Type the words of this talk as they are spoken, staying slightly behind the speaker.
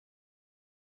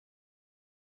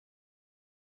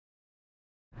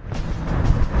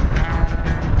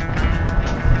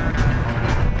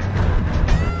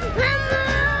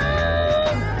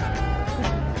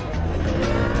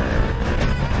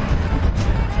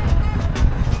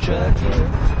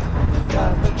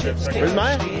Where's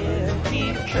mine?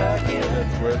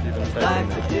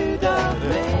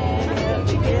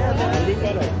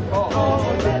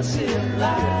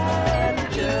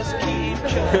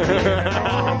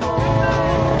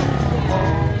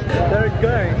 They're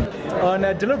going on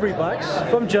delivery bikes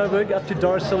from Joburg up to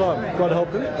Dar Es Salam, God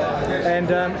help them. And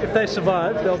if they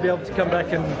survive, they'll be able to come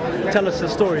back and tell us the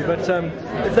story. But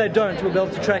if they don't, we'll be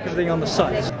able to track everything on the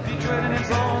site.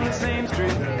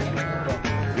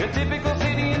 A typical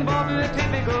city involved in a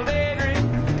typical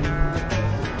daydream.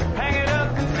 Hang it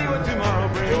up and see what tomorrow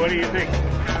brings. So what do you think?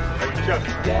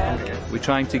 We're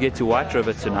trying to get to White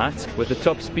River tonight with a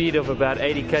top speed of about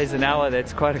 80 k's an hour.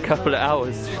 That's quite a couple of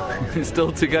hours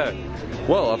still to go.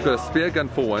 Well, I've got a spear gun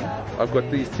for one. I've got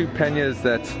these two panniers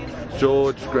that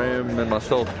George, Graham and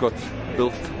myself got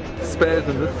built. Spares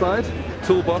on this side,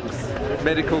 toolbox,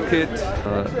 medical kit,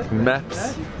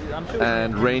 maps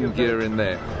and rain gear in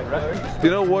there. Do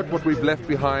you know what we've left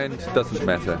behind doesn't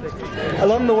matter.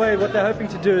 Along the way, what they're hoping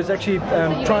to do is actually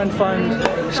try and find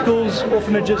schools,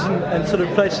 orphanages and sort of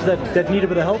places that need a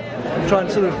bit of help, and try and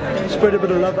sort of spread a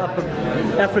bit of love up of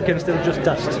Africa instead of just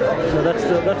dust. So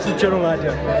that's the general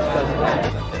idea.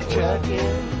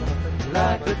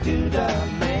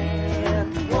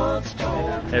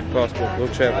 Have passport, we'll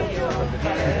travel.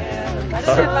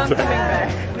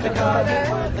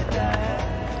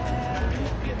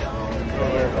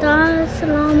 Dar Es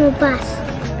Salam bus.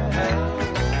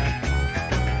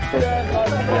 Yeah,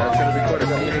 it's going to be quite a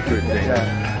scenic route thing.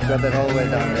 Got that all the way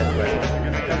down that way.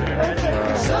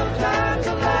 Sometimes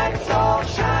the light's all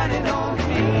shining on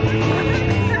me.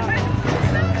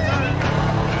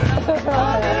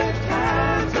 Other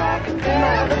times I can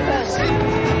never see.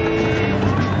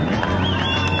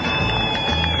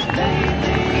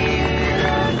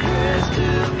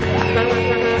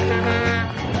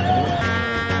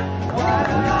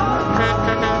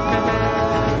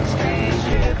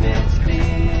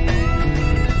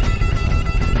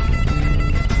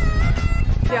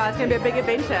 Yeah, it's going to be a big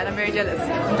adventure and I'm very jealous.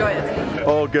 Enjoy it.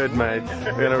 All good, mate.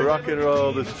 We're going to rock and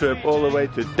roll this trip all the way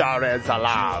to Dar Es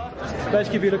Salam.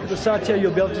 Basically, if you look at the site here,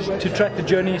 you'll be able to track the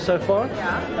journey so far.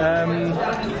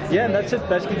 Yeah, and that's it.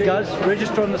 Basically, guys,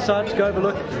 register on the site, go have a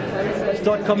look,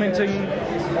 start commenting,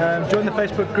 join the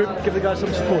Facebook group, give the guys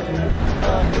some support.